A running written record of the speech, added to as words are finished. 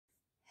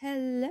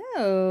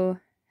Hello.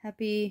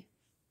 Happy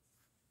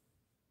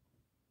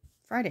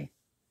Friday.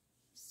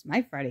 It's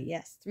my Friday.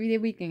 Yes. 3-day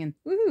weekend.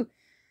 Woohoo.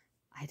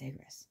 I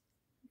digress.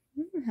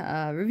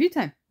 Review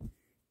time.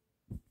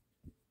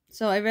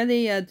 So I read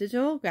a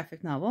digital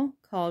graphic novel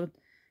called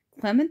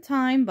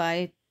Clementine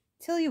by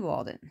Tillie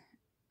Walden.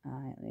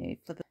 Let me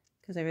flip it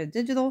because I read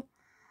digital.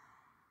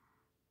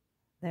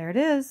 There it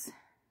is.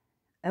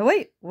 Oh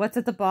wait, what's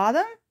at the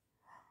bottom?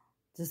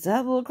 Does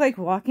that look like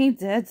Walking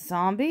Dead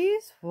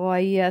zombies? Why,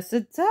 yes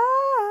it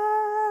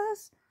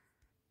does.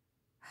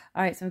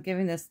 Alright, so I'm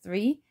giving this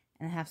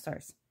 3.5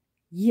 stars.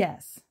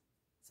 Yes.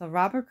 So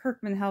Robert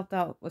Kirkman helped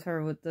out with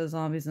her with the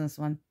zombies in this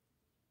one.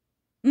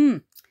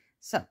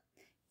 So,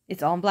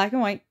 it's all in black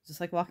and white, just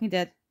like Walking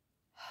Dead.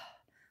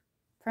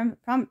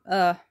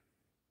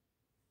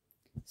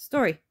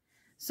 Story.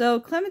 So,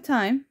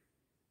 Clementine,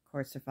 of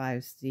course,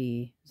 survives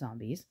the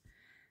zombies.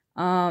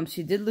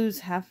 She did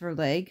lose half her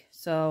leg,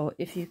 so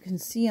if you can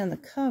see on the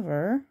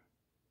cover,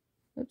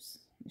 oops,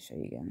 let me show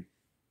you again.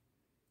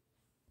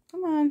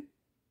 Come on,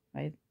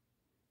 my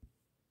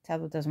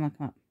tablet doesn't want to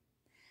come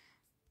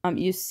up.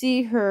 You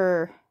see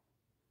her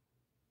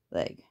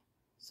leg,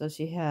 so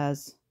she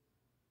has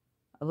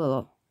a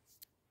little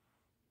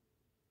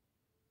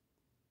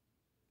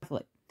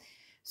leg.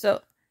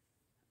 So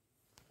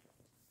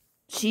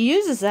she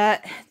uses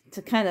that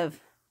to kind of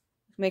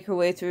make her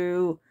way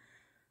through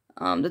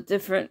the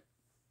different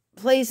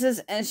places,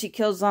 and she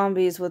kills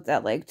zombies with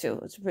that leg too.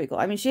 It's pretty cool.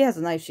 I mean, she has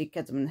a knife she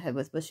cuts them in the head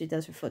with, but she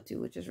does her foot too,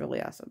 which is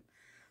really awesome.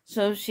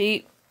 So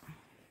she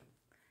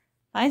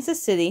finds a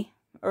city,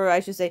 or I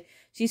should say,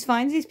 she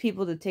finds these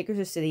people to take her to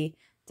the city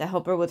to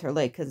help her with her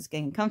leg because it's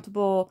getting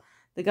uncomfortable.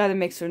 The guy that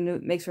makes her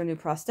a new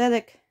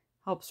prosthetic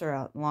helps her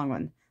out in the long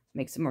run,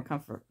 makes it more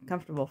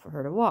comfortable for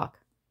her to walk.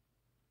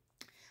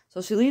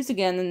 So she leaves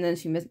again, and then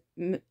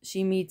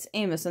she meets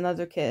Amos,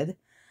 another kid,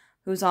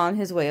 who's on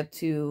his way up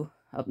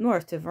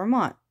north to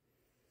Vermont.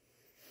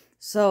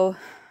 So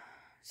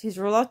she's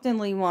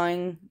reluctantly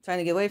trying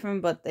to get away from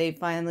him, but they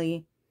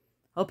finally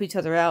help each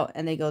other out,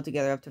 and they go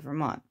together up to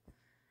Vermont.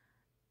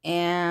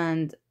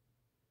 And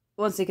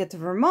once they get to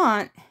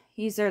Vermont,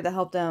 he's there to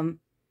help them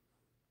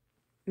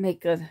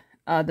make good.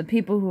 The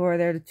people who are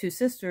there, the two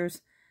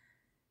sisters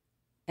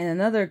and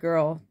another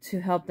girl,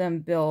 to help them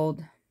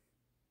build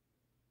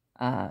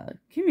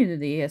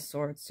community of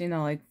sorts, you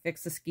know, like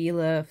fix the ski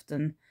lift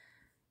and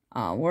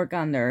work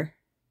on their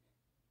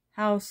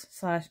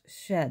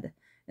house/shed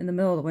in the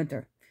middle of the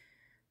winter.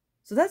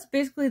 So that's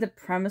basically the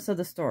premise of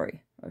the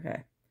story.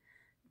 Okay.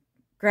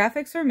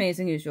 Graphics are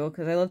amazing, usual,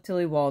 because I love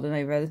Tillie Walden.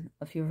 I read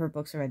a few of her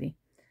books already.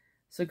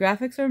 So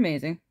graphics are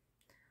amazing.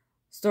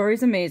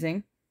 Story's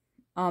amazing.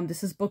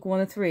 This is book 1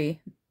 of 3.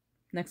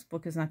 Next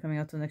book is not coming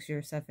out till next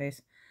year, sad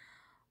face.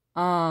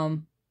 I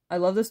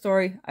love the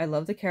story. I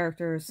love the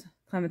characters.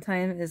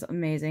 Clementine is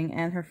amazing.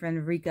 And her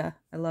friend Rika.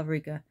 I love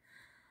Rika.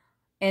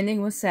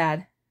 Ending was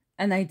sad.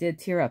 And I did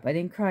tear up. I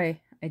didn't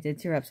cry. I did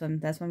tear up. So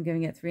that's why I'm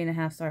giving it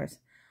 3.5 stars.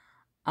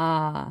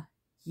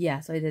 Yeah,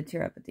 so I did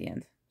tear up at the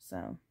end.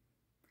 So,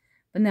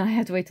 but now I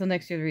have to wait till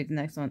next year to read the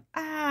next one.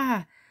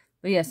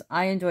 But yes,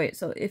 I enjoy it.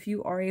 So if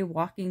you are a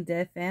Walking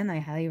Dead fan, I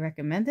highly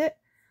recommend it.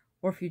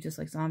 Or if you just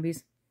like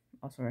zombies,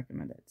 also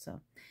recommend it.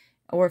 So,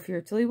 or if you're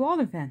a Tillie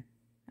Walden fan,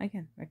 I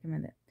can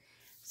recommend it.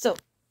 So,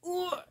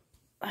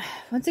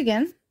 once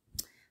again,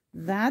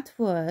 that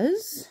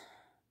was...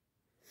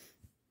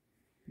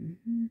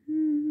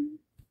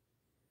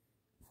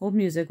 Hold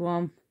music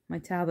while my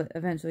tablet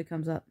eventually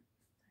comes up.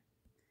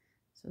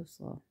 So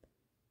slow.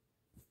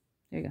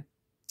 There you go.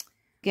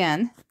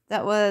 Again,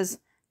 that was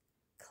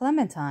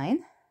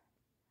Clementine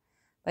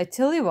by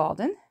Tillie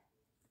Walden.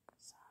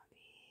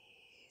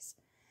 Zombies.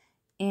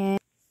 And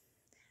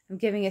I'm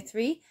giving it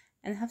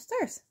 3.5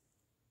 stars.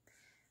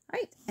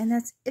 Alright, and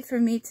that's it for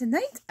me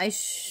tonight. I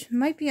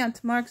might be on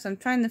tomorrow because I'm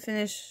trying to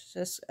finish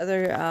this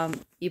other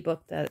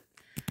ebook that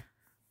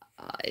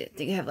I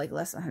think I have like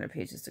less than 100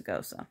 pages to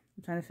go. So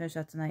I'm trying to finish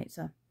that tonight.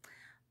 So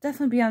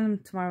definitely be on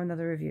tomorrow with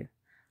another review.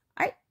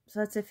 Alright, so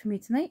that's it for me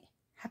tonight.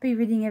 Happy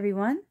reading,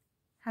 everyone.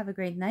 Have a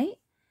great night.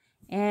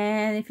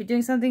 And if you're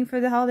doing something for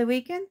the holiday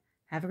weekend,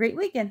 have a great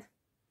weekend.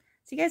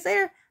 See you guys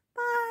later.